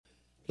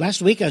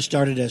Last week I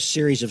started a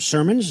series of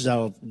sermons.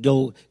 I'll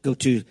go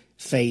to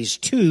phase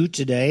 2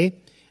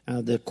 today.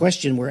 The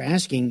question we're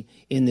asking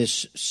in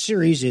this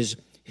series is,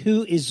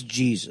 who is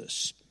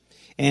Jesus?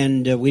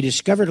 And we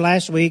discovered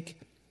last week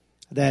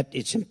that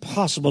it's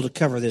impossible to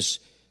cover this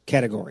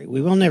category. We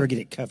will never get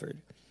it covered.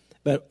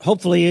 But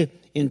hopefully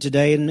in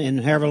today and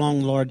however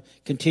long the Lord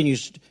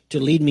continues to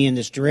lead me in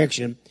this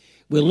direction,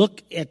 we'll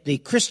look at the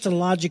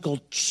Christological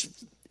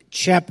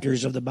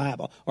chapters of the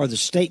Bible, or the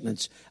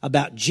statements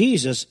about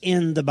Jesus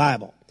in the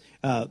Bible.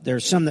 There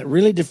are some that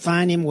really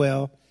define him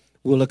well.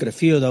 We'll look at a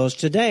few of those.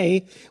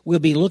 Today, we'll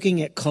be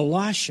looking at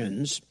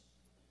Colossians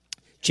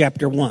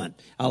chapter 1.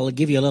 I'll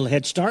give you a little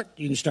head start.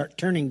 You can start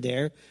turning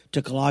there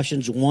to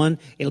Colossians 1.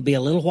 It'll be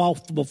a little while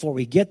before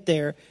we get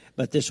there,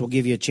 but this will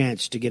give you a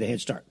chance to get a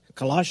head start.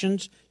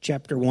 Colossians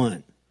chapter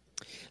 1.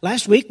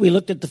 Last week, we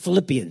looked at the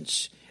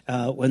Philippians.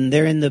 When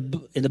they're in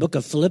the book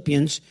of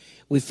Philippians,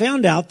 we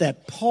found out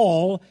that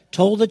Paul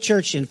told the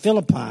church in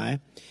Philippi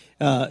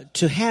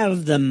to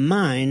have the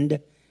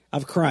mind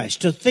of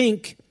Christ, to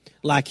think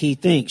like he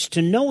thinks,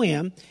 to know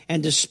him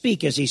and to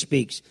speak as he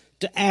speaks,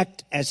 to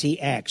act as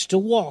he acts, to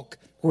walk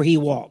where he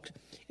walked,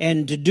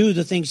 and to do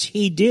the things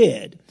he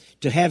did,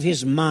 to have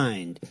his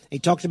mind. He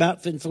talked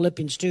about in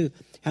Philippians 2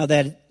 how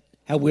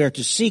we are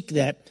to seek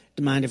the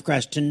mind of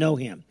Christ, to know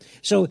him.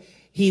 So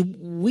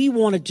we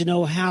wanted to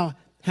know how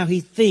he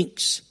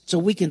thinks, so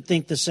we can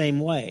think the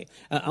same way.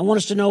 I want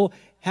us to know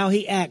how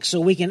he acts, so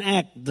we can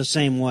act the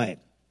same way.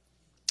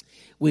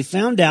 We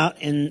found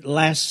out in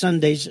last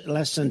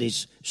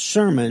Sunday's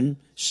sermon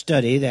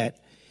study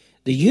that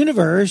the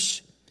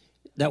universe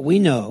that we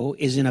know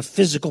is in a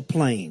physical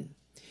plane.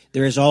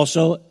 There is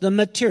also the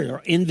material,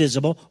 or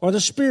invisible, or the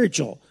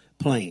spiritual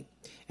plane.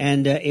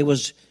 And it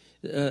was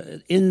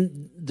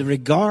in the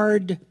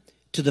regard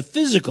to the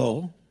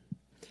physical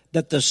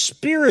that the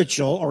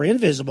spiritual or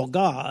invisible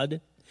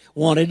God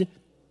wanted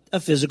a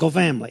physical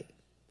family.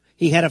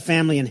 He had a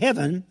family in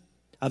heaven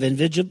of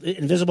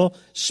invisible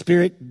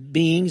spirit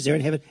beings there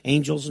in heaven,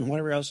 angels and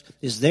whatever else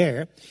is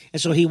there.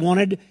 And so he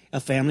wanted a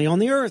family on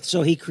the earth.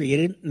 So he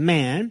created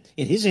man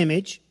in his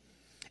image.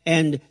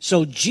 And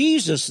so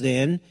Jesus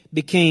then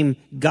became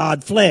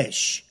God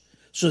flesh,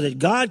 so that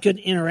God could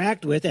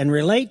interact with and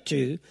relate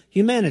to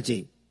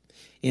humanity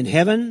in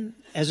heaven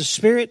as a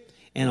spirit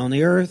and on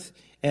the earth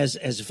as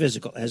a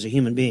physical, as a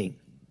human being.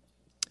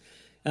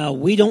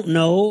 We don't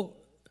know,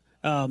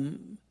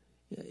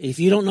 if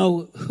you don't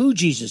know who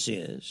Jesus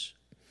is,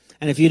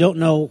 and if you don't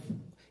know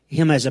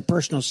him as a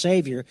personal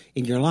Savior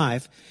in your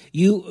life,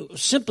 you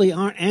simply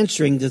aren't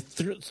answering the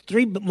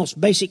three most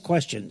basic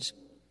questions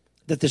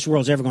that this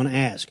world's ever going to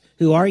ask.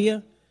 Who are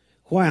you?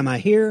 Why am I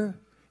here?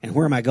 And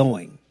where am I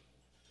going?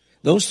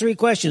 Those three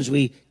questions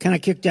we kind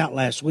of kicked out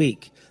last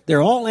week.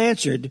 They're all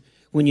answered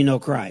when you know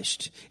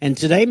Christ. And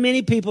today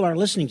many people are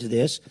listening to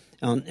this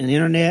on the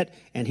internet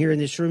and here in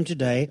this room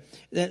today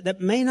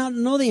that may not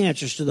know the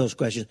answers to those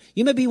questions.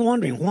 You may be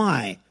wondering,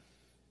 why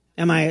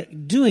am I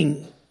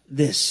doing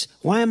this?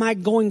 Why am I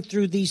going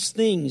through these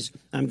things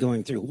I'm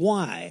going through?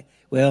 Why?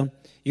 Well,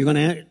 you're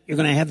going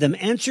to have them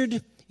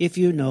answered if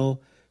you know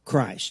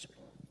Christ.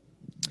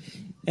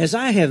 As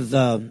I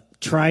have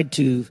tried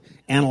to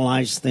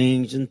analyze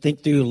things and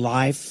think through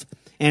life,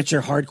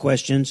 answer hard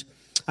questions,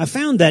 I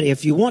found that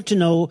if you want to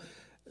know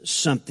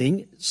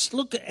something,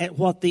 look at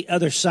what the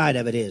other side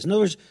of it is. In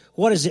other words,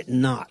 what is it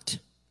not?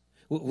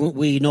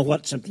 We know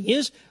what something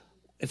is.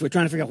 If we're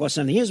trying to figure out what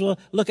something is, well,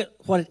 look at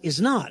what it is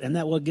not, and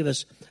that will give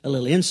us a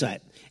little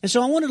insight. And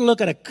so I wanted to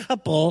look at a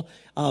couple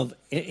of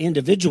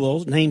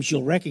individuals, names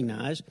you'll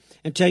recognize,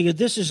 and tell you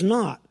this is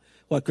not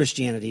what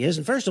Christianity is.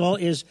 And first of all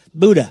is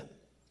Buddha.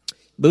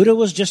 Buddha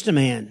was just a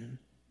man,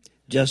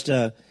 just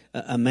a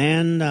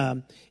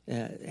man,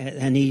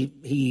 and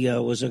he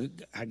was,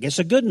 I guess,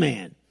 a good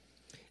man.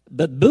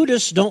 But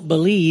Buddhists don't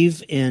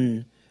believe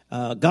in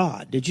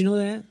God. Did you know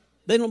that?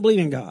 They don't believe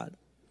in God.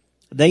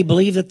 They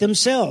believe that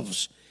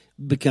themselves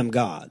become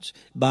gods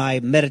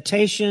by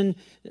meditation,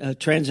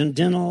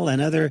 transcendental,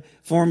 and other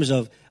forms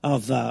of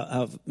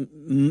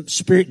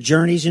spirit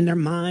journeys in their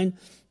mind.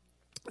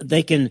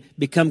 They can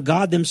become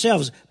God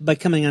themselves,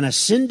 becoming an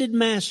ascended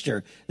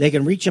master. They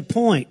can reach a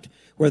point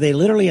where they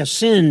literally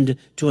ascend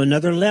to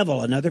another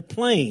level, another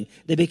plane.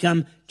 They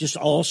become just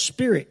all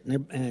spirit,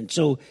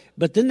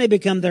 but then they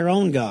become their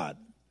own God.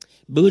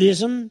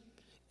 Buddhism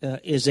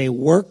is a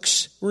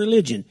works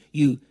religion.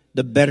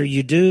 The better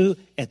you do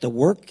at the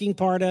working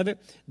part of it,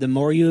 the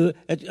more you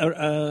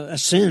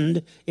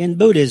ascend in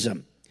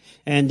Buddhism.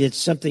 And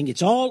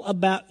it's all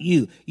about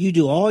you. You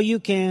do all you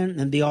can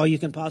and be all you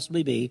can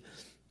possibly be.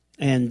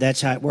 And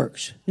that's how it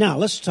works. Now,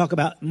 let's talk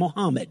about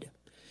Muhammad.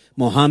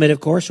 Muhammad, of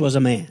course, was a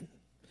man.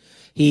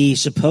 He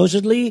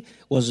supposedly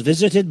was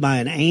visited by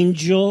an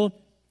angel,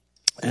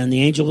 and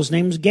the angel's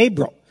name was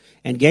Gabriel.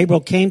 And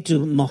Gabriel came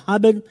to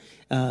Muhammad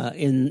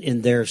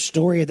in their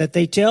story that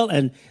they tell,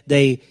 and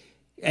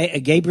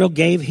Gabriel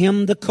gave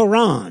him the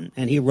Quran,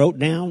 and he wrote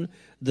down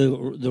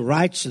the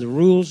rights, the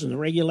rules, and the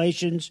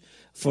regulations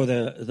for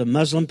the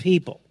Muslim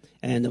people.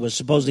 And it was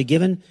supposedly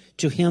given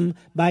to him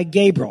by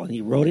Gabriel, and he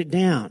wrote it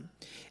down.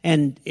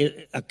 And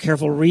a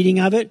careful reading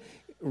of it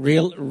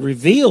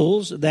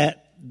reveals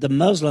that the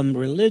Muslim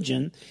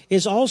religion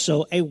is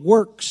also a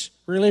works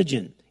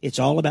religion. It's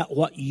all about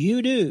what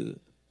you do.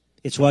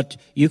 It's what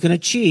you can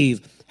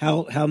achieve,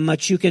 how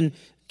much you can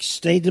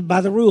stay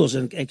by the rules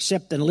and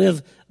accept and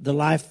live the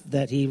life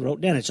that he wrote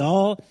down. It's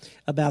all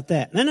about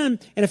that. And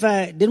if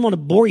I didn't want to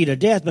bore you to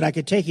death, but I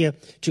could take you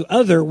to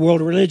other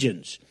world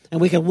religions, and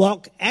we could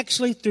walk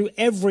actually through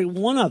every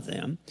one of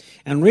them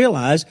and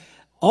realize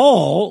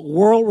all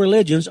world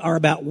religions are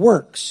about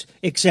works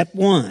except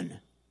one.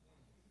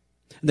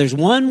 There's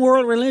one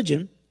world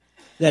religion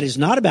that is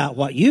not about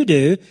what you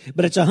do,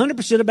 but it's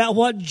 100% about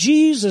what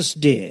Jesus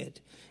did,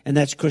 and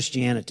that's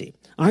Christianity.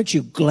 Aren't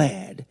you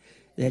glad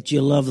that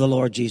you love the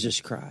Lord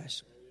Jesus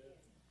Christ?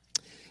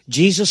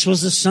 Jesus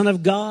was the Son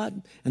of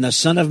God and the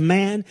Son of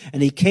Man,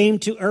 and he came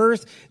to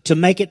earth to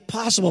make it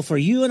possible for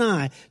you and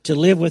I to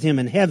live with him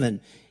in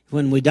heaven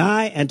when we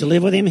die and to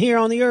live with him here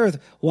on the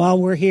earth while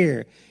we're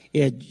here.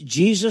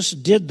 Jesus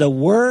did the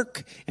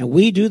work and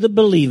we do the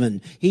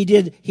believing. He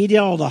did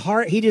all the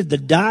heart. He did the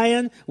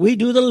dying. We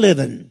do the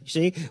living.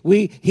 See,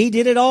 he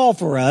did it all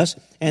for us,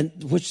 and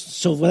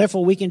so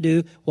therefore we can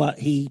do what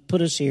he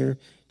put us here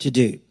to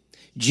do.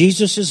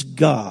 Jesus is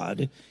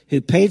God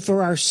who paid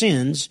for our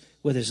sins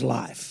with his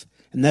life.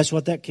 And that's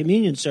what that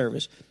communion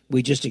service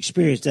we just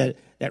experienced, that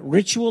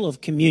ritual of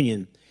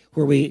communion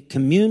where we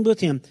communed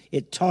with him,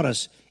 it taught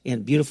us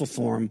in beautiful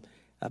form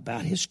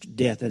about his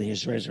death and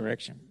his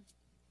resurrection.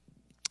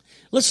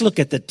 Let's look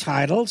at the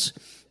titles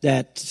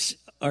that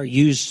are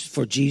used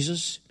for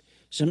Jesus.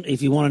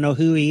 If you want to know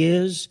who he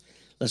is,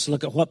 let's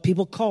look at what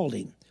people called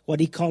him, what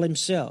he called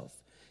himself.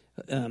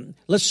 I'm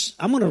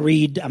going to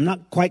read, I'm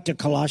not quite to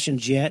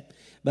Colossians yet,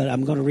 but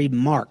I'm going to read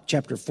Mark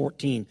chapter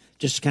 14,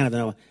 just kind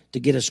of to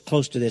get us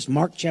close to this.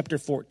 Mark chapter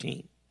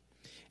 14,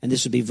 and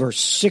this would be verse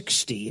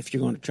 60 if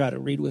you're going to try to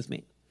read with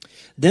me.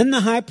 Then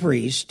the high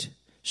priest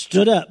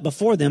stood up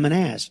before them and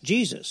asked,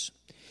 Jesus,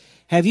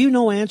 have you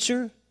no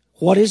answer?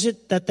 What is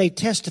it that they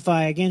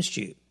testify against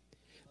you?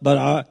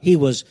 But he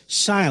was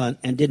silent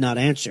and did not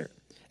answer.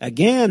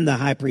 Again the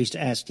high priest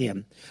asked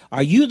him,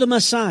 are you the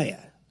Messiah,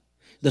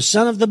 the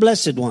Son of the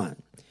Blessed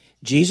One?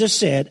 Jesus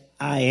said,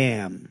 I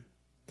am.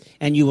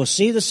 And you will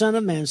see the Son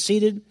of Man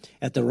seated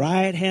at the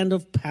right hand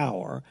of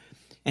power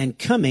and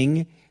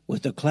coming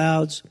with the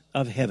clouds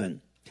of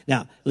heaven.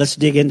 Now, let's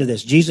dig into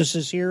this. Jesus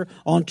is here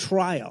on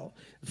trial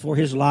for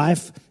his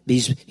life.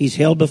 He's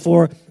held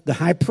before the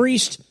high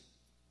priest,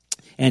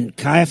 and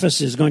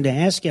Caiaphas is going to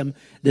ask him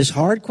this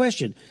hard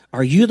question.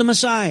 Are you the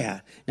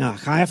Messiah? Now,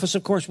 Caiaphas,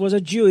 of course, was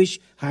a Jewish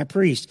high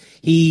priest.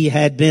 He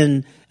had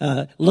been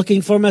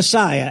looking for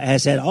Messiah,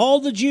 as had all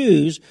the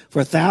Jews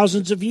for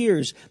thousands of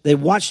years. They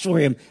watched for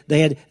him.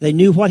 They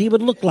knew what he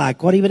would look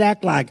like, what he would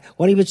act like,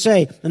 what he would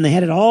say, and they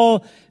had it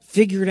all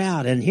figured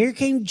out. And here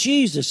came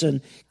Jesus,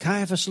 and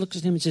Caiaphas looks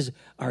at him and says,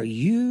 are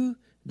you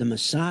the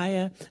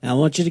Messiah? And I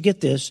want you to get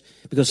this,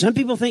 because some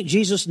people think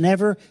Jesus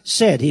never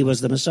said he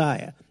was the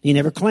Messiah. He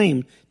never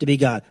claimed to be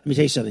God. Let me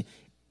tell you something.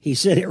 He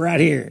said it right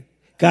here.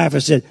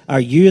 Caiaphas said,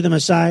 are you the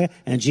Messiah?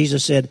 And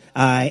Jesus said,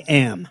 I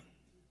am.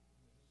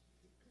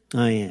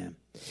 I am.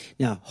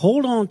 Now,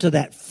 hold on to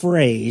that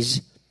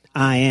phrase,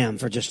 I am,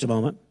 for just a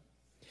moment,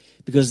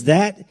 because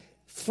that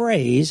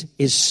phrase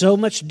is so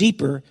much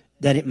deeper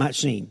than it might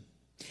seem.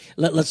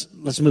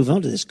 Let's move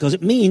on to this, because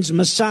it means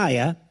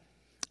Messiah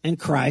and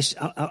Christ.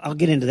 I'll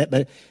get into that,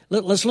 but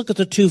let's look at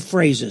the two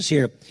phrases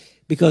here,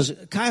 because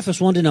Caiaphas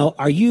wanted to know,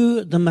 are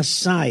you the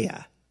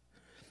Messiah?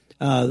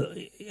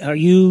 Are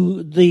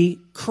you the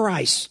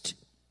Christ?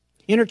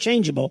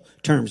 Interchangeable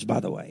terms, by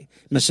the way.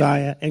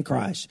 Messiah and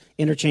Christ,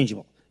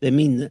 interchangeable. They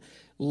mean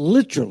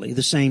literally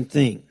the same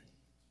thing.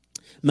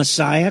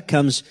 Messiah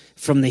comes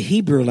from the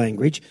Hebrew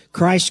language.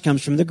 Christ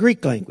comes from the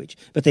Greek language,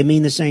 but they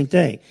mean the same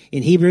thing.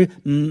 In Hebrew,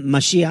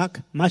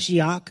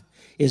 Mashiach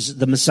is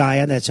the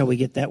Messiah. That's how we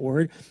get that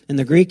word. And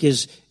the Greek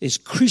is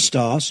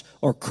Christos,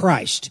 or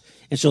Christ.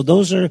 And so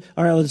those are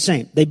the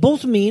same. They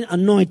both mean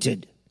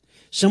anointed.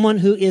 Someone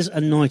who is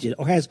anointed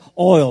or has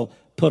oil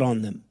put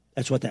on them.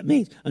 That's what that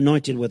means.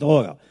 Anointed with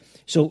oil.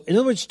 So in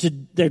other words,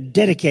 they're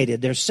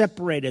dedicated, they're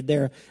separated,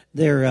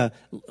 they're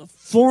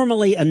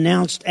formally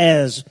announced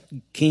as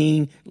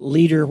king,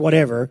 leader,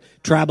 whatever,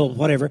 tribal,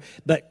 whatever.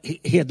 But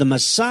here, the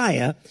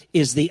Messiah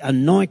is the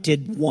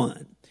anointed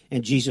one.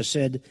 And Jesus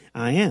said,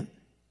 I am.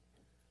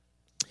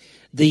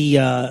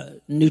 The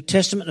New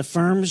Testament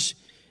affirms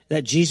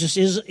that Jesus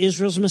is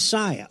Israel's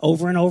Messiah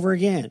over and over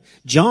again.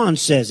 John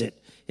says it.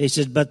 He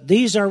says, but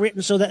these are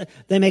written so that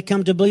they may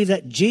come to believe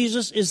that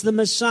Jesus is the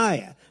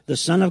Messiah, the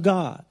Son of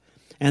God,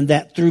 and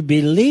that through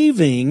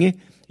believing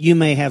you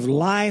may have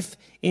life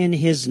in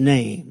his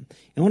name.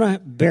 I want to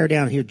bear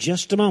down here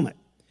just a moment,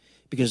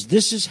 because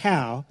this is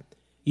how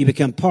you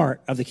become part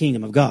of the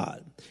kingdom of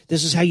God.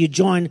 This is how you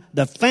join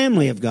the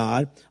family of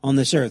God on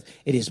this earth.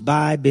 It is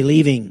by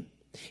believing.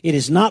 It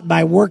is not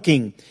by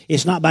working.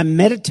 It's not by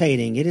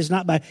meditating. It is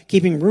not by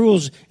keeping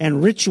rules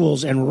and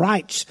rituals and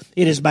rites.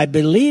 It is by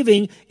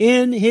believing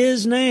in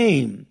his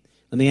name.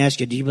 Let me ask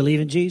you, do you believe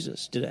in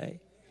Jesus today?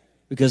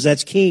 Because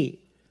that's key.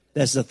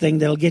 That's the thing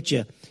that'll get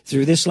you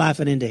through this life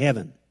and into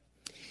heaven.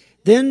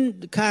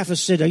 Then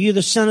Caiaphas said, are you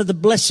the Son of the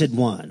Blessed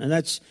One? And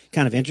that's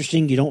kind of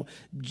interesting. You don't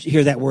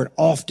hear that word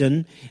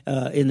often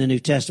in the New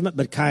Testament.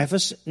 But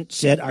Caiaphas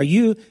said, are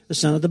you the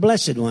Son of the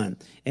Blessed One?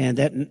 And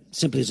that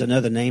simply is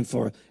another name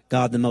for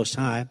God the Most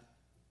High.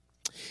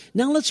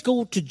 Now let's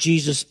go to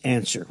Jesus'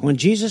 answer. When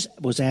Jesus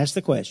was asked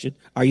the question,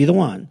 are you the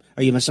one?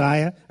 Are you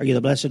Messiah? Are you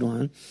the Blessed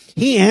One?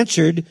 He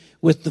answered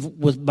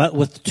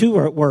with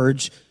two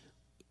words,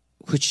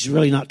 which is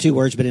really not two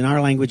words, but in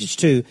our language it's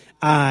two.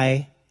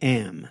 I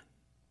am.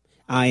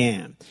 I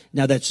am.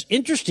 Now that's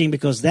interesting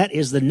because that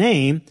is the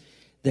name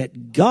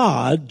that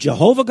God,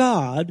 Jehovah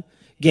God,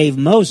 gave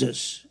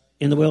Moses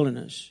in the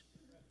wilderness.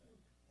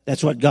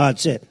 That's what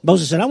God said.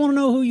 Moses said, I want to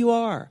know who you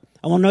are.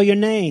 I want to know your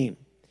name.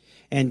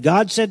 And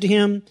God said to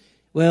him,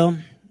 well,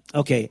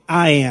 okay,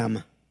 I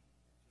am.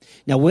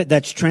 Now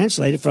that's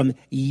translated from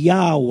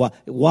Yahweh,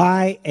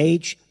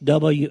 Y-H-W-H.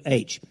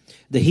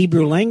 The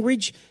Hebrew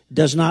language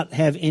does not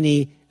have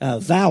any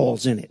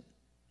vowels in it.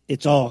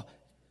 It's all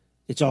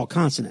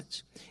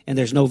consonants. And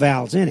there's no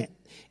vowels in it.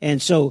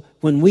 And so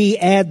when we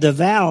add the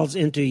vowels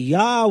into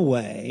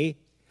Yahweh,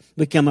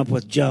 we come up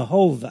with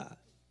Jehovah.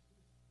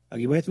 Are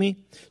you with me?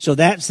 So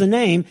that's the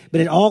name,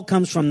 but it all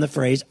comes from the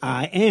phrase,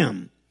 I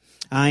am.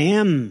 I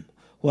am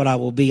what I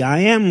will be. I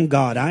am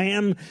God. I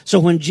am. So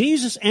when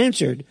Jesus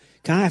answered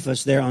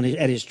Caiaphas there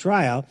at his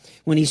trial,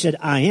 when he said,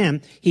 I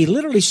am, he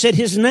literally said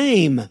his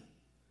name.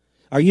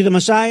 Are you the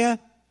Messiah?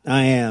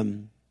 I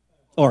am.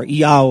 Or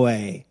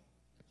Yahweh,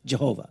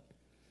 Jehovah,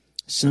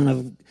 Son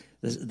of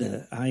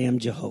the I am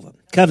Jehovah,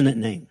 covenant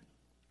name.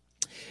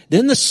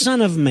 Then the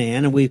Son of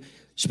Man, and we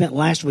spent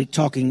last week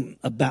talking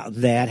about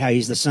that, how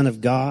he's the Son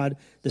of God,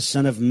 the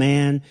Son of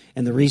Man,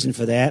 and the reason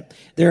for that.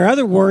 There are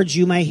other words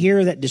you may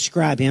hear that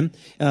describe him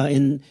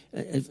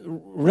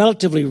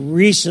relatively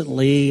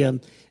recently,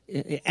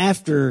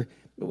 after,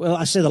 well,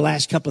 I say the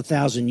last couple of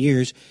thousand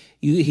years.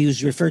 He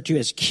was referred to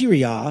as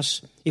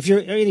Kyrios. If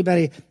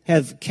anybody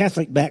have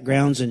Catholic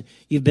backgrounds and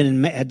you've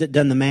been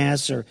done the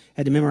Mass or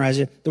had to memorize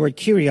it, the word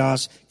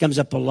Kyrios comes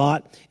up a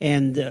lot,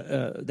 and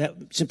that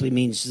simply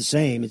means the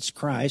same. It's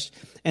Christ.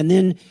 And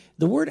then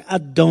the word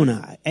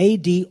Adonai,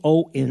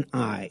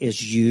 A-D-O-N-I,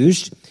 is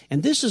used.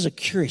 And this is a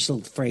curious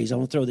little phrase. I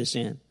want to throw this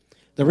in.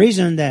 The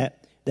reason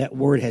that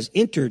word has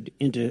entered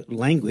into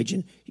language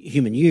and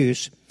human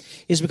use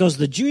is because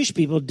the Jewish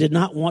people did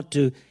not want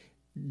to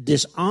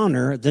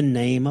dishonor the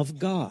name of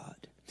God.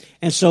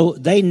 And so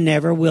they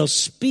never will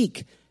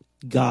speak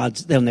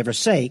God's, they'll never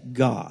say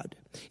God.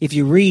 If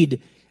you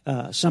read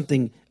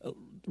something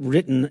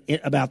written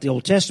about the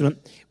Old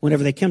Testament,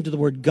 whenever they come to the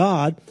word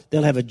God,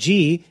 they'll have a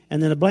G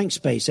and then a blank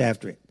space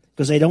after it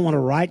because they don't want to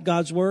write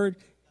God's word,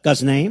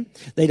 God's name.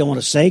 They don't want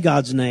to say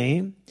God's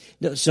name.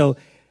 So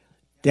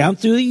down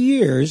through the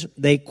years,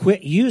 they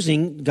quit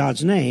using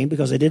God's name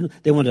because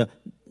they wanted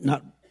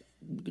to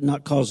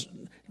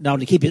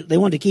they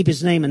wanted to keep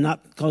his name and not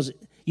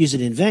use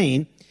it in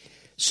vain.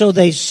 So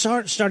they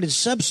started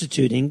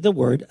substituting the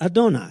word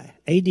Adonai,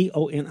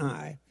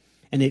 A-D-O-N-I.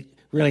 And it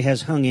really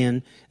has hung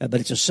in, but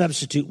it's a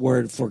substitute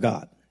word for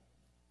God.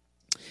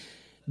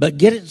 But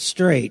get it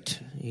straight.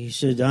 He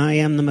said, I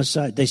am the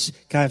Messiah.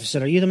 Caiaphas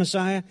said, are you the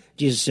Messiah?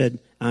 Jesus said,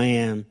 I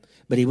am.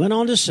 But he went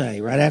on to say,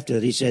 right after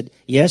that, he said,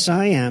 yes,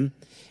 I am.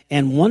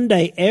 And one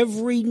day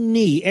every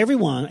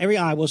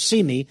eye will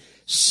see me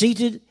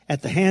seated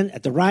at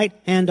the right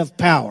hand of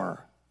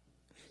power.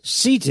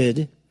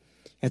 Seated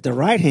at the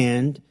right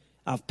hand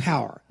of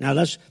power. Now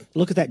let's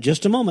look at that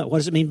just a moment. What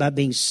does it mean by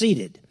being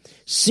seated?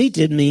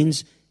 Seated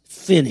means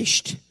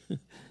finished.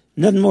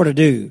 Nothing more to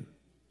do.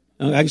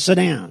 I can sit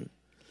down.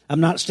 I'm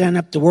not standing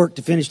up to work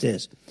to finish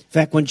this. In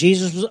fact, when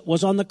Jesus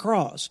was on the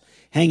cross,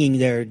 hanging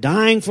there,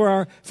 dying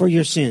for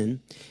your sin,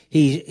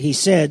 he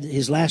said,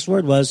 his last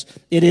word was,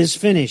 it is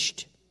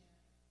finished.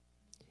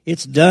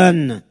 It's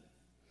done.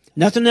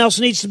 Nothing else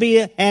needs to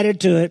be added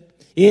to it.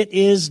 It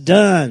is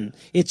done.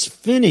 It's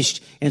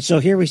finished. And so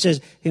here he says,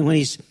 when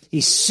he's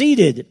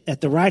seated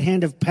at the right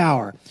hand of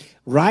power.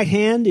 Right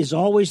hand is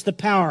always the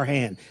power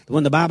hand.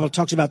 When the Bible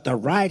talks about the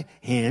right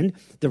hand,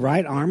 the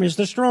right arm is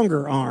the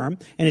stronger arm,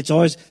 and it's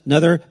always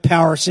another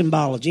power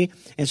symbology.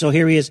 And so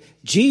here he is,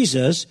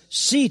 Jesus,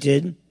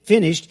 seated,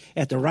 finished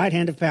at the right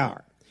hand of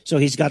power. So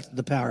he's got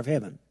the power of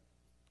heaven.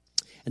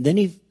 And then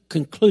he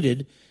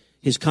concluded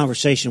his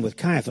conversation with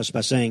Caiaphas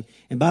by saying,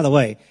 and by the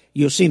way,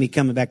 you'll see me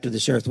coming back to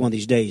this earth one of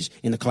these days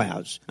in the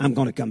clouds. I'm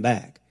going to come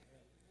back.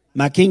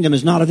 My kingdom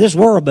is not of this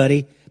world,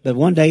 buddy, but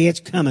one day it's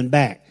coming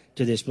back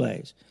to this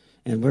place.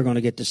 And we're going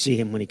to get to see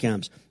him when he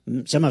comes.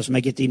 Some of us may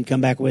get to even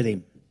come back with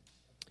him.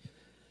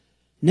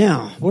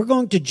 Now, we're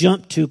going to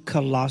jump to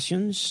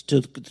Colossians,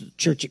 to the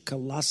church at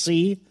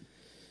Colossae,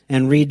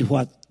 and read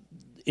what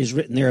is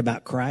written there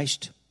about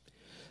Christ.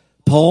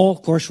 Paul,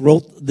 of course,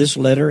 wrote this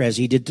letter as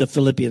he did the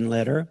Philippian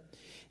letter,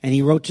 and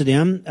he wrote to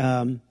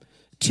them.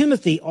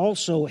 Timothy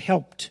also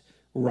helped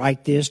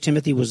write this.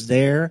 Timothy was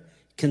there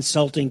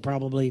consulting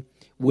probably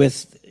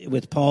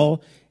with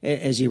Paul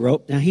as he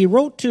wrote. Now, he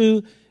wrote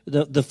to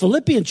the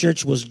Philippian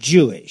church was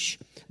Jewish.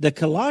 The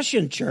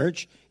Colossian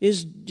church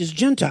is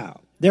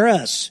Gentile. They're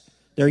us.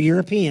 They're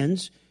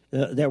Europeans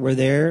that were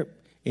there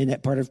in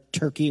that part of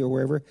Turkey or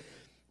wherever,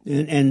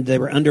 and they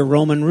were under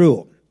Roman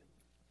rule.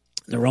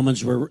 The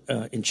Romans were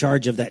in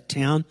charge of that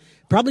town,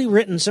 probably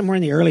written somewhere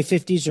in the early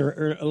 50s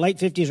or late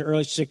 50s or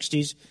early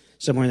 60s,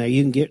 somewhere in there.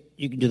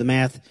 You can do the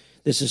math.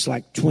 This is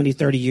like 20,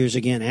 30 years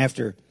again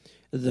after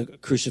the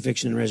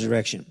crucifixion and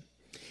resurrection.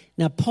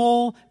 Now,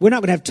 Paul, we're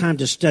not going to have time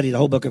to study the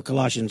whole book of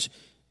Colossians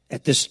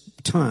at this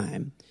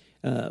time.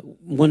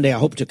 One day I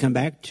hope to come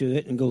back to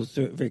it and go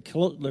through it very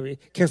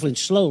carefully and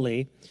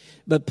slowly.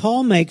 But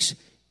Paul makes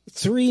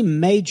three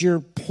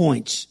major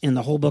points in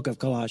the whole book of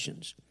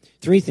Colossians.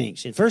 Three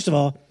things. And first of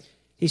all,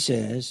 he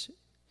says,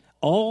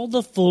 all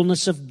the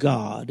fullness of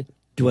God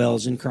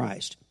dwells in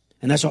Christ.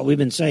 And that's what we've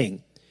been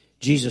saying.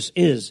 Jesus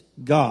is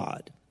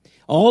God.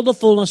 All the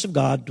fullness of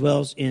God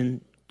dwells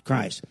in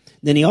Christ.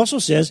 Then he also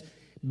says,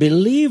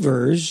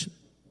 believers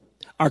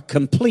are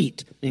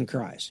complete in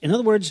Christ. In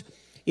other words,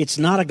 it's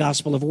not a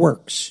gospel of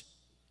works.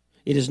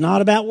 It is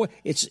not about work.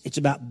 It's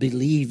about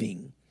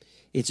believing.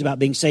 It's about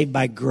being saved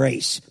by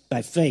grace,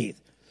 by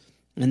faith.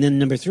 And then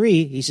number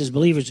three, he says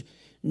believers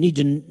need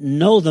to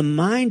know the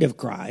mind of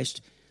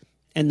Christ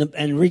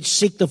and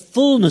seek the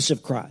fullness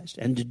of Christ.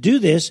 And to do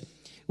this,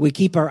 we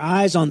keep our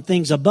eyes on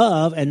things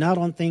above and not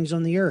on things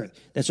on the earth.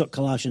 That's what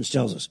Colossians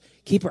tells us.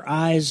 Keep our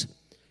eyes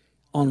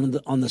on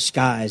the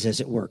skies, as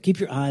it were.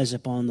 Keep your eyes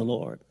upon the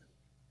Lord.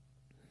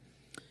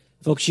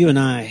 Folks, you and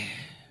I,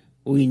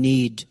 we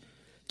need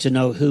to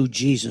know who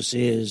Jesus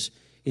is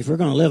if we're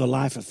going to live a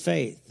life of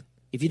faith.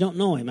 If you don't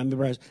know him, I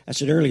remember I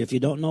said earlier, if you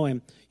don't know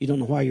him, you don't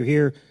know why you're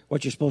here,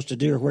 what you're supposed to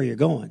do, or where you're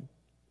going.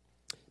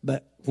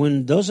 But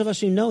when those of us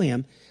who know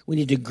him, we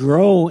need to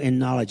grow in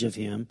knowledge of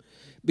him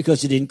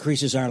because it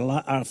increases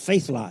our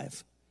faith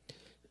life.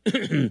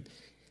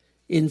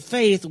 In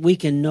faith, we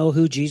can know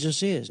who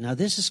Jesus is. Now,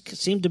 this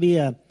seemed to be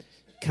a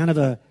kind of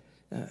an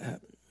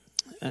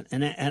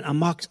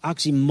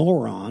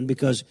oxymoron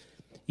because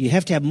you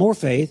have to have more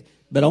faith,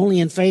 but only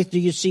in faith do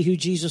you see who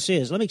Jesus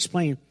is. Let me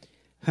explain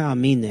how I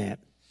mean that.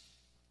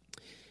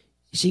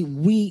 You see,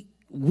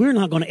 we're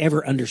not going to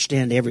ever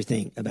understand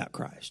everything about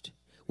Christ.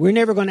 We're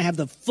never going to have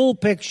the full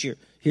picture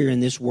here in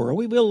this world.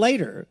 We will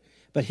later,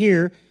 but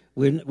here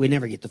we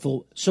never get the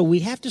full. So we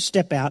have to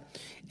step out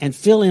and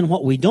fill in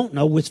what we don't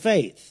know with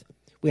faith.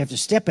 We have to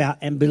step out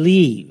and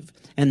believe.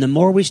 And the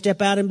more we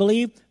step out and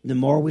believe, the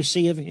more we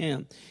see of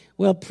him.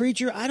 Well,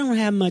 preacher, I don't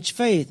have much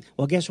faith.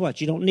 Well, guess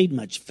what? You don't need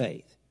much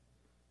faith,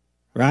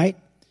 right?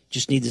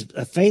 Just need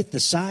a faith the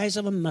size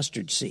of a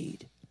mustard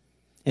seed.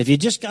 If you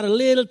just got a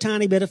little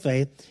tiny bit of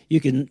faith,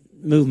 you can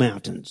move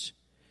mountains.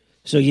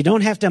 So you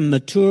don't have to have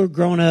mature,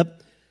 grown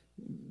up,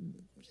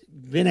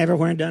 been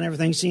everywhere and done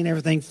everything, seen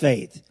everything,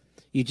 faith.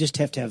 You just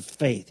have to have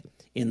faith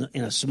in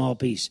a small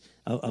piece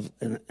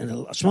in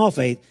a small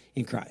faith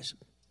in Christ.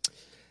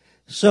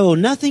 So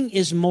nothing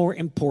is more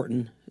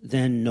important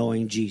than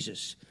knowing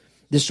Jesus.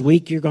 This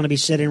week you're going to be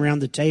sitting around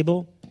the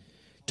table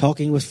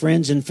talking with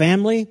friends and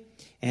family,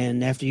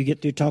 and after you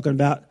get through talking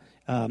about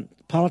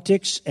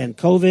politics and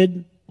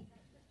COVID.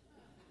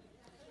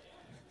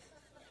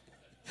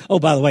 Oh,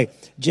 by the way,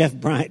 Jeff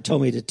Bryant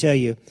told me to tell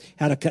you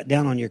how to cut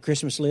down on your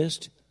Christmas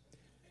list.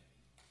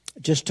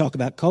 Just talk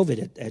about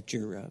COVID at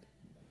your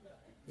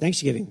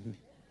Thanksgiving.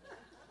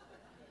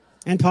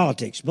 And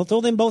politics. We'll throw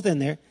them both in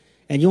there,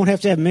 and you won't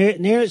have to have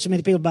near so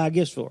many people to buy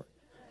gifts for.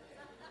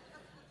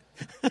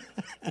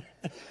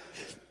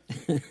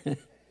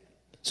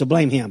 So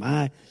blame him.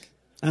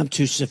 I'm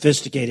too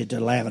sophisticated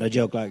to laugh at a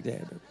joke like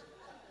that.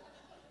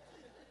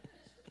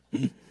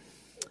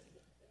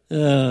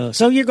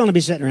 So you're going to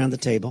be sitting around the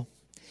table,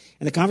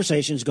 and the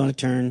conversation is going to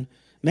turn.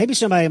 Maybe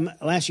somebody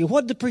will ask you,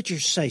 what did the preacher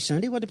say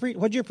Sunday? What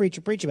did your preacher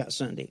preach about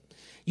Sunday?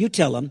 You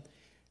tell them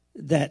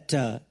that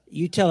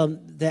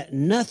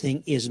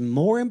nothing is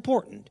more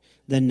important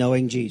than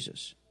knowing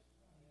Jesus.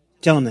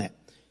 Tell them that.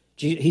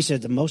 He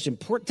said the most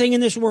important thing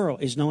in this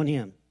world is knowing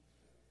him.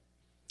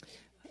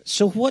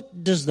 So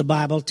what does the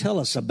Bible tell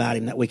us about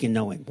him that we can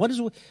know him? What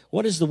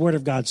does the Word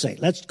of God say?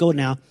 Let's go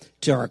now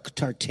to our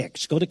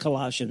text. Go to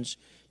Colossians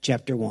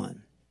chapter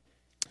 1.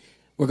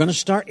 We're going to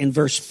start in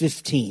verse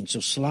 15. So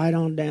slide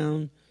on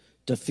down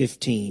to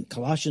 15.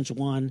 Colossians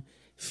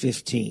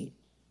 1:15.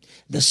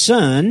 The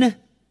Son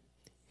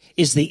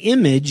is the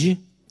image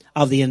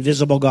of the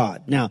invisible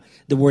God. Now,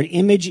 the word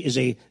image is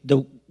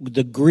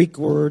the Greek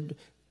word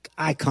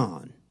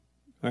icon.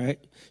 All right?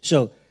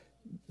 So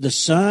the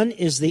Son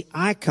is the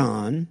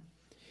icon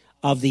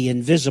of the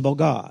invisible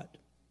God,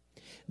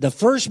 the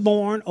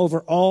firstborn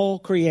over all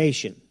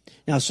creation.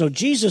 Now, so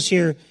Jesus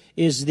here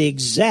is the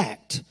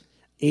exact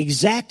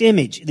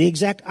image, the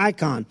exact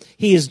icon.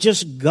 He is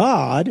just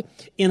God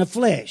in a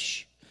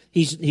flesh.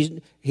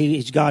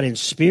 He's God in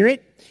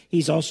spirit.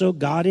 He's also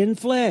God in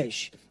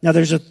flesh. Now,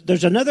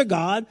 there's another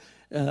God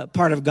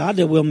part of God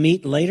that we'll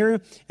meet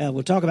later.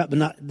 We'll talk about, but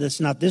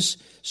not this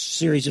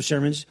series of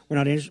sermons.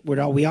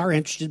 We are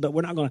interested, but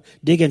we're not going to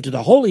dig into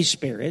the Holy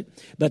Spirit.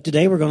 But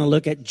today we're going to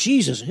look at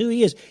Jesus, who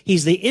he is.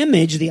 He's the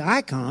image, the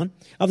icon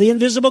of the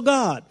invisible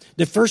God,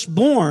 the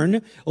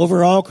firstborn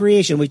over all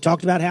creation. We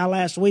talked about how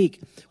last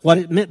week what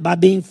it meant by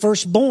being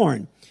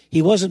firstborn.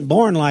 He wasn't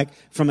born like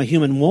from a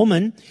human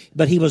woman,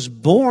 but he was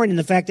born in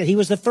the fact that he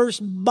was the first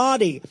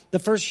body, the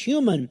first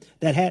human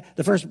that had,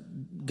 the first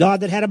God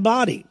that had a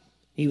body.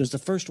 He was the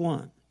first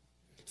one.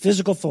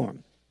 Physical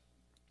form.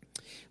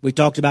 We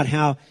talked about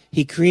how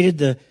he created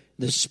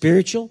the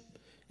spiritual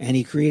and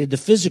he created the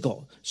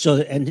physical so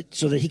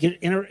that he could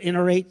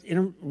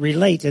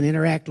relate and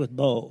interact with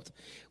both.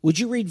 Would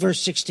you read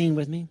verse 16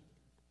 with me?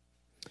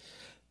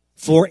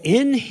 For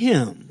in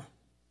him,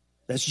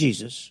 that's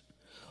Jesus,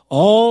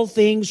 all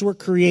things were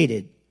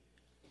created,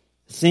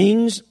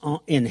 things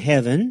in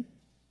heaven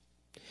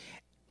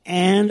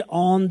and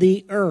on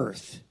the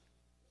earth.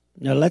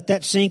 Now let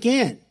that sink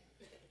in,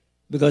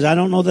 because I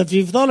don't know if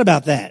you've thought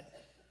about that.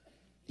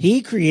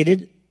 He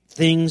created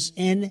things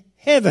in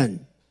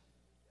heaven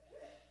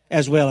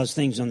as well as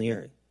things on the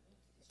earth.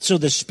 So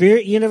the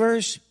spirit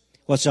universe,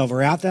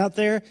 whatsoever out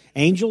there,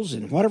 angels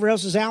and whatever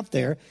else is out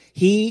there,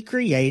 he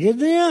created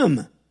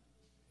them.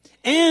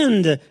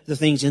 And the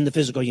things in the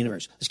physical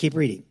universe. Let's keep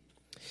reading.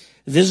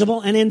 Visible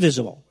and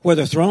invisible,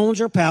 whether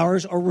thrones or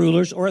powers or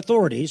rulers or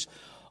authorities,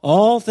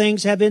 all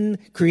things have been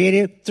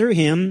created through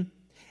him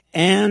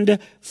and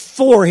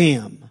for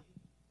him.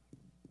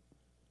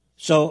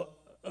 So,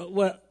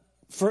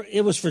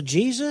 it was for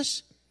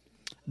Jesus,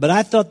 but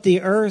I thought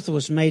the earth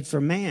was made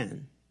for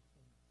man.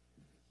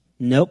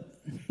 Nope,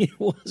 it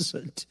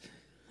wasn't.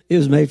 It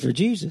was made for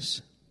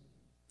Jesus.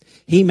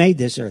 He made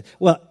this earth.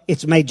 Well,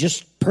 it's made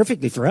just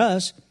perfectly for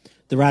us.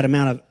 The right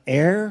amount of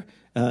air,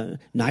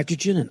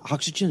 nitrogen and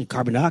oxygen and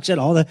carbon dioxide,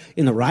 all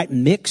in the right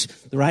mix,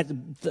 the right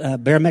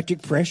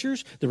barometric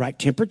pressures, the right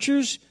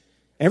temperatures.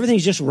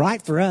 Everything's just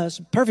right for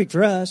us, perfect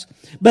for us.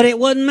 But it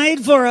wasn't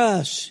made for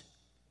us.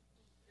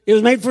 It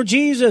was made for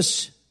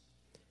Jesus.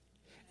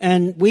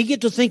 And we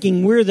get to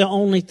thinking we're the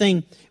only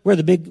thing, we're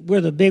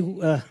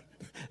the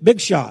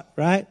big shot,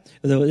 right?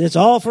 It's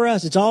all for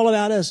us. It's all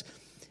about us.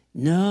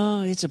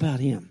 No, it's about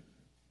him.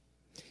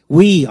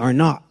 We are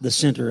not the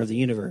center of the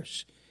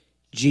universe.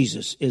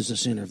 Jesus is the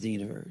center of the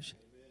universe.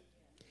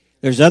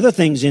 There's other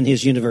things in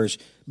his universe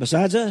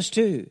besides us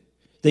too.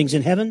 Things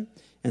in heaven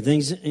and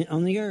things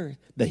on the earth.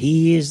 But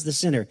he is the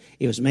center.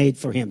 It was made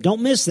for him.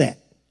 Don't miss that.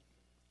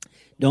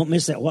 Don't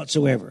miss that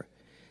whatsoever.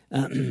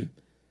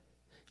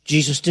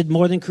 Jesus did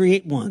more than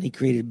create one. He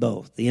created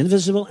both, the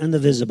invisible and the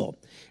visible.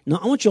 Now,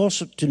 I want you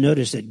also to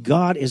notice that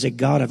God is a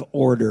God of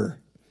order.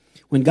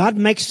 When God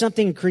makes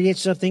something and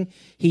creates something,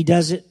 he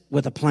does it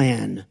with a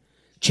plan,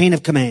 chain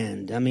of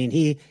command. I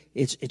mean,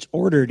 it's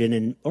ordered in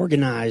an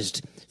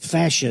organized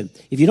fashion.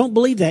 If you don't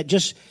believe that,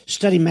 just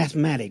study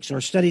mathematics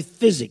or study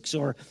physics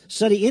or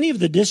study any of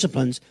the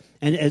disciplines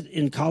and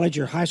in college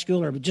or high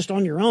school or just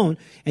on your own,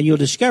 and you'll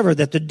discover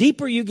that the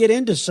deeper you get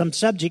into some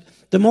subject,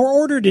 the more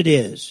ordered it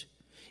is.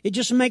 It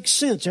just makes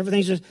sense.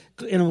 Everything's just,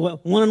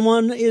 1 and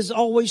 1 is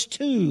always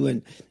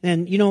 2,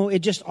 and it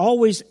just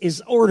always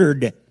is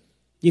ordered.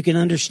 You can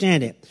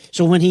understand it.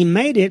 So when he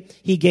made it,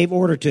 he gave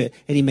order to it,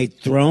 and he made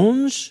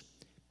thrones,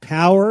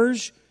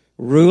 powers,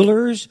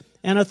 rulers,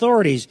 and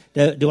authorities.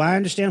 Do I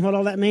understand what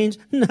all that means?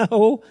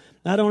 No,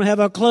 I don't have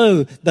a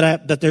clue.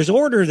 But there's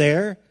order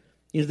there.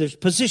 There's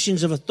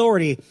positions of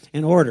authority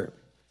and order.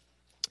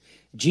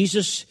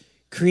 Jesus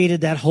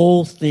created that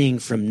whole thing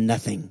from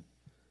nothing.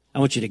 I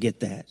want you to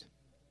get that.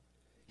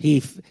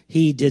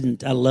 He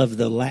didn't, I love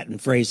the Latin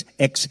phrase,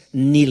 ex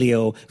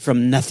nihilo,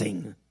 from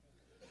nothing.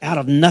 Out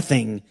of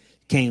nothing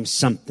came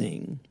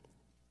something.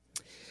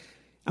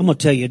 I'm going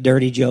to tell you a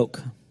dirty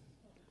joke.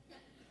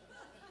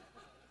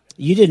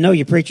 You didn't know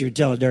your preacher would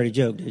tell a dirty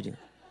joke, did you?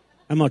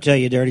 I'm going to tell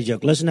you a dirty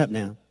joke. Listen up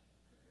now.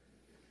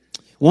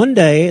 One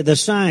day, the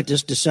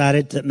scientists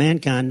decided that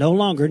mankind no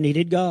longer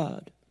needed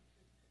God.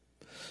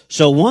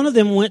 So one of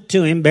them went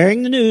to him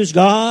bearing the news.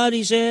 God,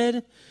 he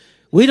said,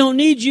 we don't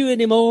need you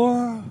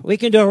anymore. We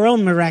can do our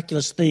own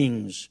miraculous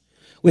things.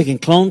 We can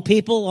clone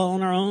people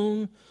on our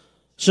own.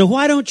 So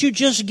why don't you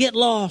just get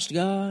lost,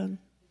 God?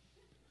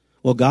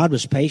 Well, God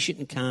was patient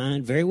and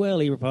kind. Very well,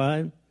 he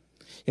replied.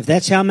 If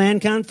that's how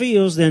mankind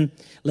feels, then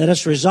let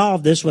us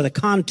resolve this with a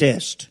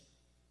contest.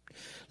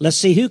 Let's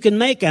see who can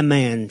make a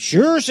man.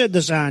 Sure, said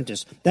the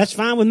scientist. That's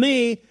fine with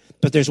me.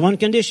 But there's one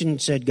condition,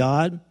 said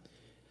God.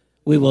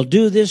 We will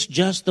do this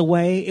just the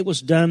way it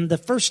was done the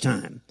first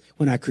time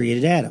when I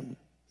created Adam.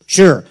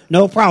 Sure,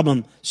 no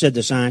problem, said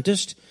the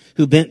scientist,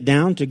 who bent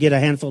down to get a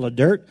handful of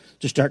dirt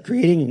to start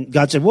creating. And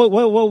God said, whoa,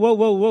 whoa, whoa, whoa,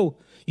 whoa, whoa.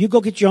 You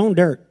go get your own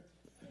dirt.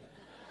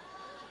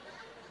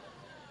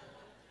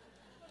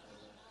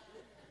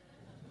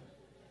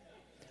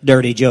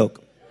 Dirty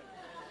joke.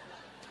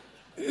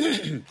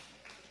 Thank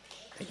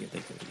you.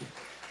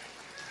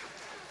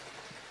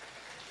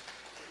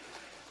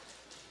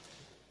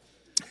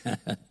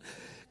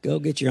 Go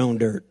get your own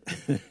dirt.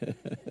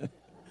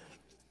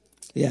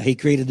 Yeah, he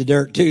created the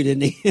dirt too,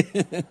 didn't he?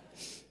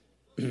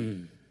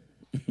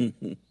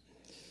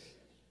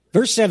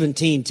 Verse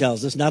 17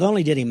 tells us not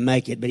only did he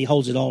make it, but he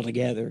holds it all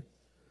together.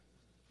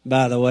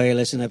 By the way,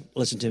 listen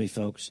to me,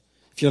 folks.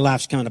 If your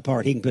life's kind of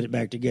apart, he can put it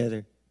back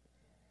together.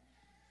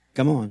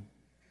 Come on.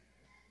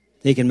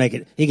 He can make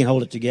it. He can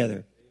hold it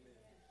together.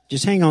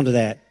 Just hang on to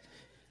that.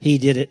 He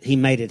did it. He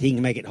made it. He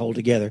can make it hold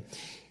together.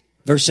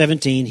 Verse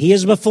 17, he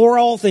is before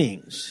all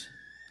things,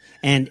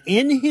 and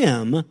in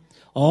him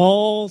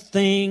all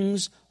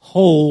things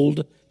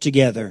hold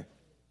together.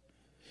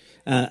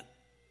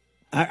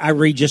 I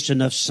read just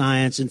enough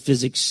science and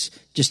physics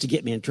just to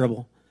get me in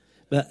trouble.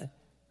 But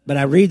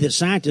I read that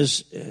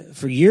scientists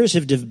for years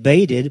have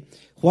debated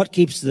what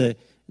keeps the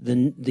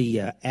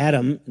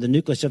atom, the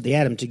nucleus of the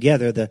atom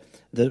together, the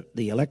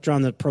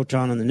electron, the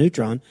proton, and the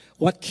neutron.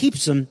 What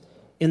keeps them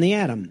in the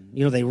atom?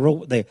 You know,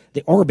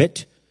 they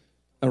orbit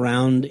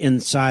around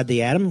inside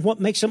the atom. What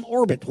makes them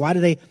orbit?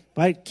 Why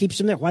it keeps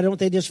them there? Why don't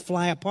they just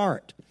fly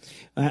apart?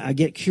 I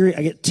get curious.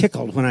 I get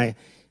tickled when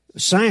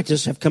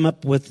scientists have come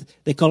up with,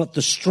 they call it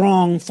the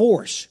strong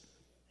force.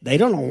 They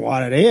don't know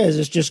what it is.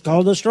 It's just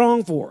called the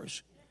strong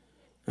force.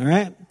 All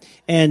right?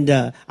 And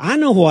I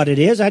know what it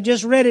is. I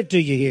just read it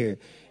to you here.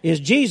 It's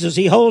Jesus.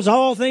 He holds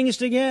all things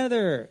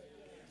together.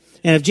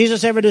 And if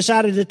Jesus ever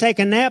decided to take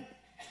a nap,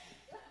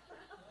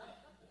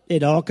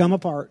 it'd all come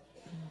apart.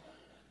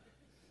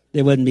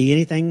 There wouldn't be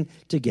anything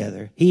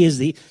together. He is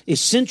the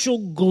essential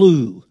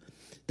glue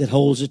that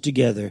holds it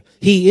together.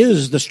 He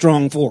is the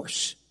strong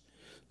force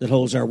that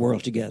holds our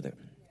world together.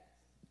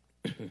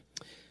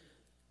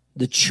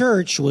 The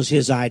church was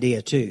his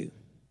idea too.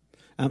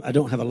 I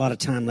don't have a lot of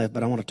time left,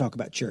 but I want to talk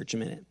about church a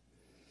minute.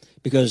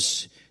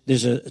 Because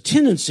there's a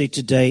tendency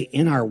today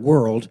in our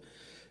world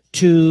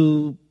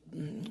to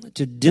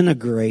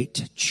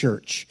denigrate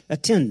church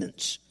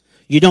attendance.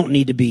 You don't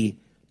need to be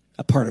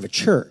a part of a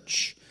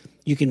church.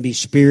 You can be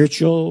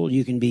spiritual.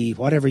 You can be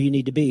whatever you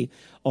need to be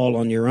all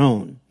on your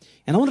own.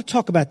 And I want to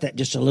talk about that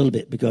just a little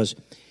bit because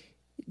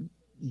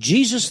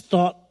Jesus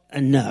thought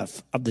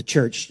enough of the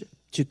church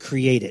to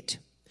create it,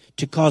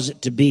 to cause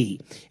it to be.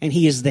 And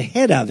he is the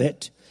head of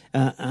it,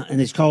 and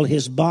it's called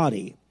his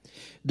body.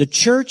 The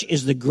church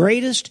is the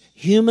greatest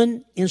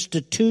human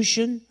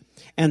institution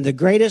and the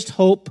greatest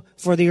hope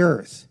for the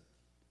earth.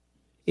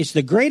 It's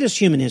the greatest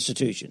human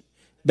institution,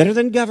 better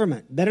than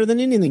government, better than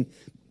anything.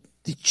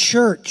 The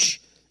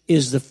church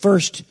is the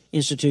first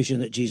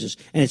institution that Jesus,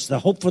 and it's the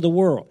hope for the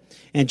world.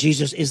 And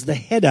Jesus is the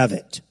head of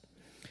it.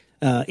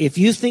 If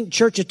you think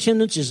church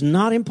attendance is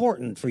not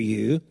important for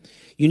you,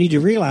 you need to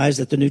realize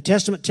that the New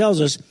Testament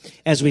tells us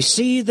as we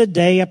see the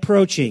day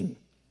approaching.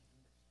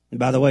 And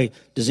by the way,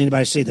 does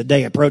anybody see the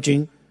day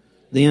approaching?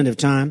 The end of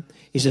time?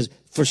 He says,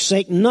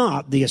 forsake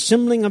not the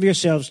assembling of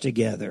yourselves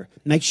together.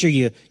 Make sure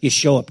you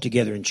show up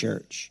together in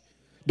church.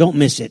 Don't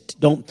miss it.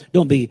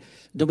 Don't be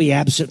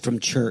absent from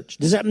church.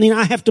 Does that mean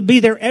I have to be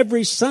there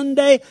every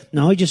Sunday?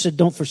 No, he just said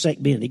don't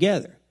forsake being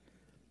together.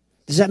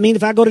 Does that mean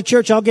if I go to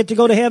church, I'll get to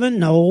go to heaven?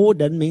 No, it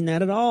doesn't mean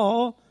that at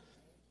all.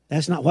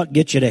 That's not what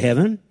gets you to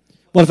heaven.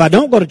 Well, if I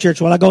don't go to church,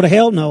 will I go to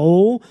hell?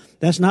 No,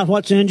 that's not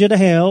what sends you to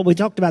hell. We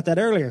talked about that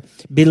earlier.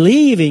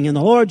 Believing in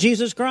the Lord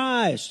Jesus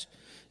Christ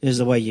is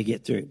the way you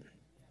get through.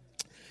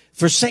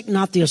 Forsake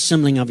not the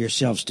assembling of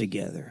yourselves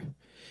together.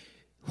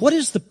 What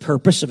is the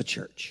purpose of a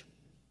church?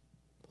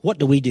 What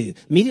do we do?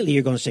 Immediately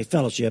you're going to say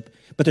fellowship,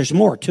 but there's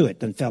more to it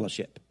than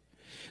fellowship.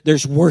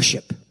 There's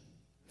worship.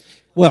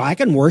 Well, I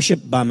can worship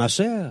by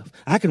myself.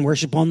 I can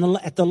worship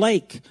at the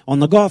lake, on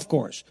the golf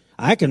course.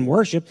 I can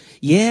worship.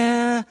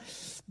 Yeah,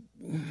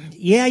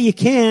 you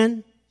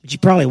can, but you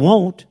probably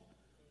won't.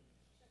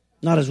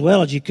 Not as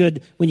well as you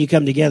could when you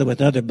come together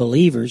with other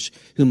believers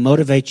who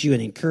motivate you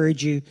and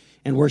encourage you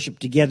and worship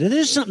together.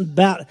 There's something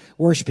about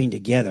worshiping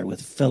together with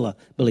fellow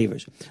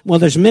believers. Well,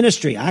 there's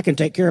ministry. I can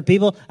take care of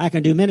people. I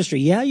can do ministry.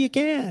 Yeah, you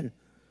can.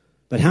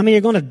 But how many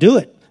are going to do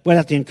it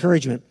without the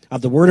encouragement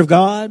of the Word of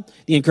God,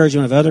 the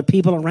encouragement of other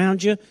people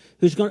around you?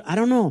 I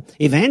don't know.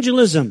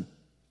 Evangelism.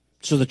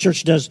 So the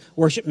church does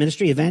worship,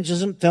 ministry,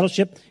 evangelism,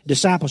 fellowship,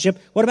 discipleship.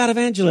 What about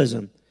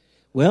evangelism?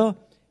 Well,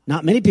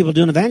 not many people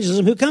doing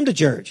evangelism who come to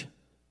church.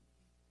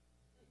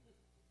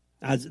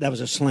 That was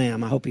a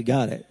slam. I hope you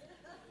got it.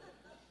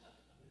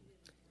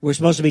 We're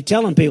supposed to be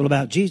telling people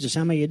about Jesus.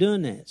 How many of you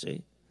doing that,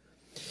 see?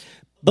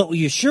 But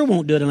you sure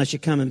won't do it unless you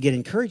come and get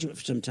encouragement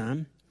for some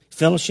time.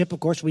 Fellowship, of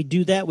course, we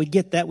do that. We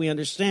get that. We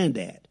understand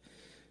that.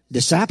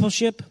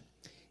 Discipleship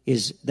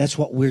that's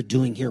what we're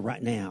doing here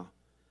right now.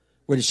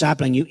 We're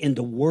discipling you in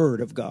the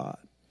Word of God.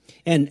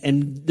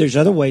 And there's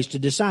other ways to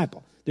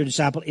disciple. They're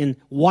discipled in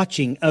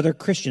watching other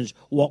Christians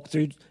walk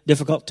through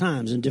difficult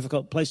times and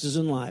difficult places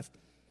in life.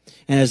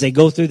 And as they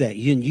go through that,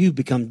 you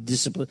become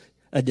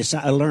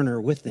a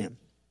learner with them.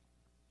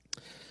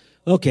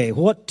 Okay,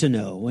 what to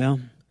know?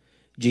 Well,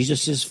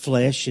 Jesus is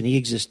flesh and he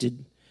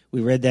existed. We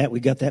read that. We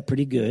got that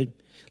pretty good.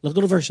 Let's go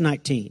to verse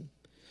 19.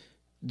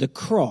 The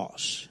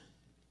cross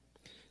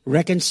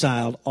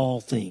reconciled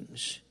all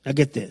things. Now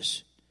get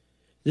this.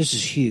 This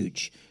is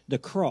huge. The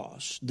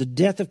cross, the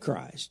death of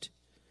Christ,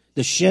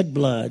 the shed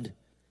blood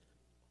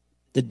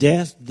the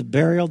death, the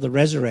burial, the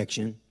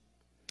resurrection,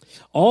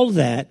 all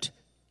that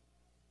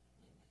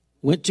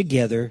went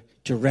together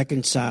to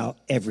reconcile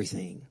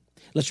everything.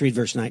 Let's read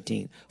verse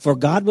 19. For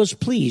God was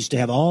pleased to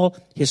have all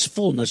his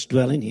fullness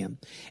dwell in him,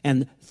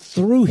 and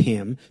through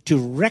him to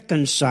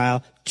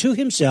reconcile to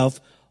himself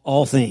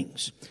all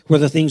things,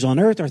 whether things on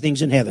earth or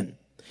things in heaven,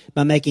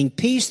 by making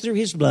peace through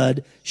his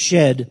blood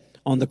shed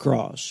on the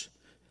cross.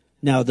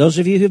 Now, those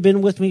of you who've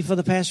been with me for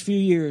the past few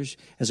years,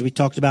 as we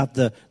talked about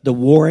the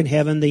war in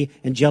heaven, the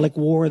angelic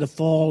war, the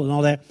fall and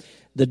all that,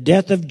 the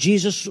death of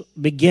Jesus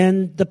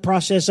began the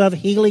process of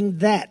healing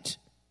that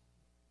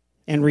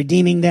and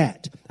redeeming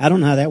that. I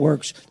don't know how that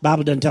works. The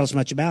Bible doesn't tell us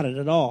much about it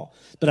at all.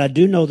 But I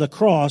do know the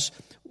cross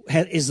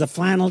is the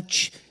final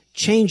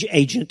change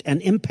agent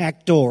and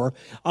impactor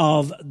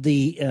of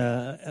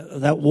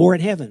that war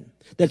in heaven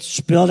that's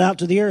spilled out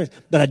to the earth.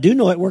 But I do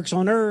know it works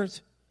on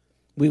earth.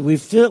 We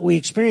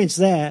experience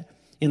that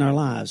in our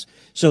lives.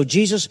 So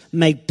Jesus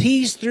made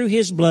peace through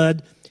his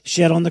blood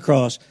shed on the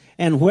cross,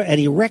 and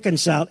he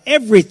reconciled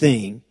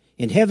everything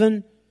in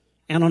heaven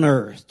and on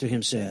earth to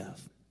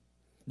himself.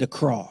 The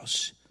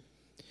cross.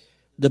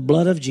 The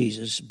blood of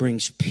Jesus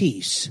brings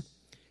peace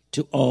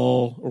to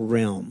all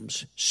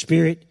realms,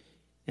 spirit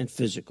and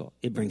physical.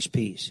 It brings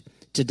peace.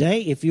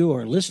 Today, if you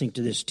are listening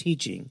to this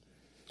teaching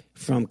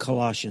from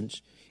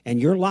Colossians and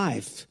your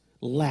life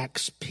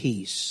lacks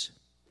peace,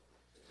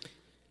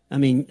 I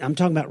mean, I'm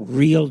talking about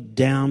real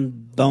down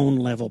bone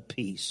level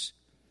peace.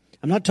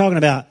 I'm not talking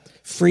about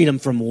freedom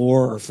from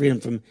war or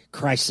freedom from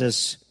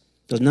crisis,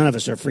 because none of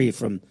us are free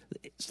from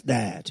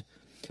that.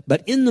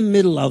 But in the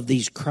middle of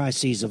these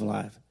crises of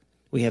life,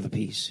 we have a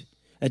peace,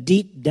 a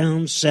deep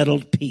down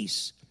settled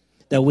peace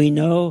that we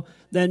know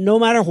that no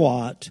matter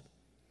what,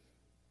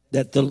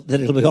 that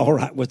it'll be all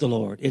right with the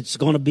Lord. It's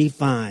going to be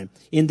fine.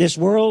 In this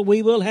world,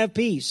 we will have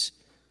peace.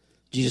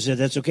 Jesus said,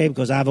 that's okay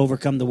because I've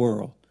overcome the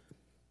world.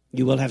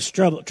 You will have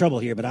trouble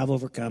here, but I've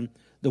overcome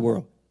the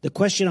world. The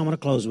question I want to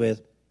close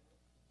with,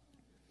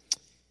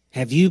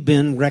 have you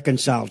been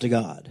reconciled to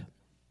God?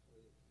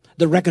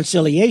 The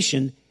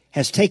reconciliation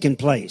has taken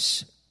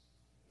place.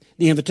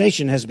 The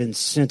invitation has been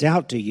sent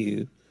out to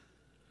you.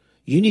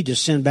 You need to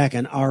send back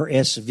an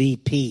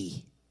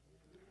RSVP.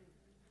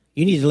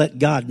 You need to let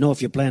God know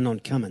if you're planning on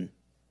coming.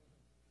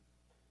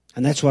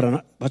 And that's what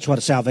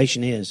a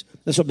salvation is.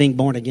 That's what being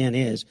born again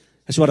is.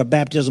 That's what a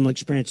baptismal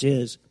experience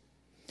is.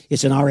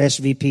 It's an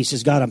RSVP.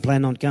 Says, God, I'm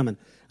planning on coming.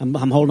 I'm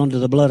holding on to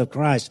the blood of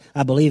Christ.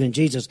 I believe in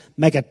Jesus.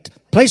 Make a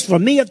place for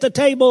me at the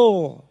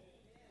table.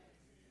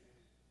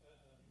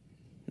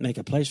 Make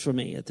a place for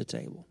me at the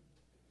table.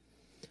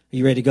 Are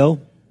you ready to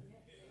go?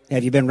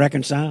 Have you been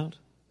reconciled?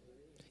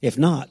 If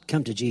not,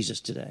 come to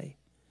Jesus today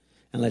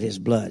and let his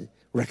blood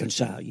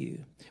reconcile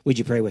you. Would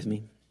you pray with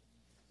me?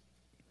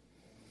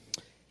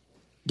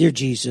 Dear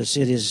Jesus,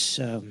 it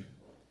is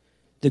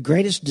the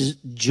greatest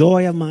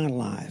joy of my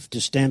life to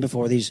stand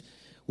before these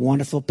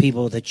wonderful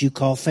people that you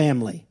call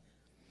family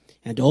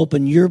and to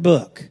open your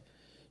book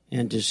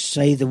and to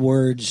say the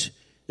words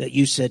that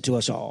you said to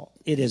us all.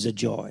 It is a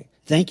joy.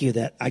 Thank you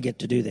that I get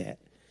to do that.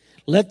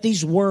 Let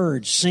these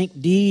words sink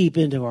deep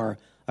into our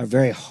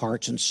very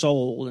hearts and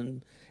soul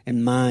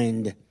and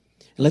mind.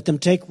 Let them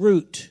take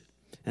root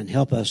and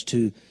help us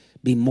to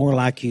be more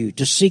like you,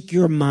 to seek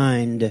your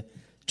mind,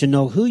 to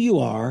know who you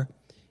are,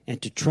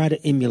 and to try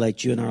to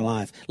emulate you in our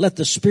life. Let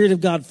the Spirit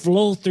of God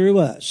flow through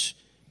us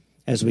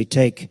as we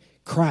take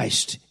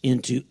Christ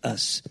into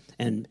us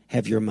and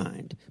have your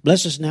mind.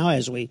 Bless us now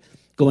as we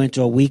go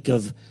into a week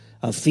of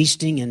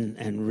feasting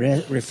and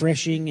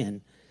refreshing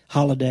and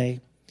holiday.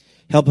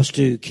 Help us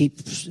to keep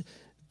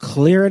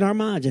clear in our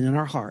minds and in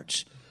our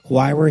hearts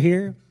why we're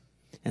here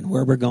and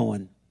where we're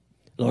going.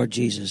 Lord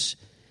Jesus,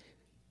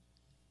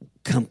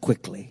 come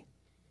quickly.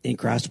 In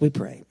Christ we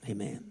pray.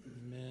 Amen.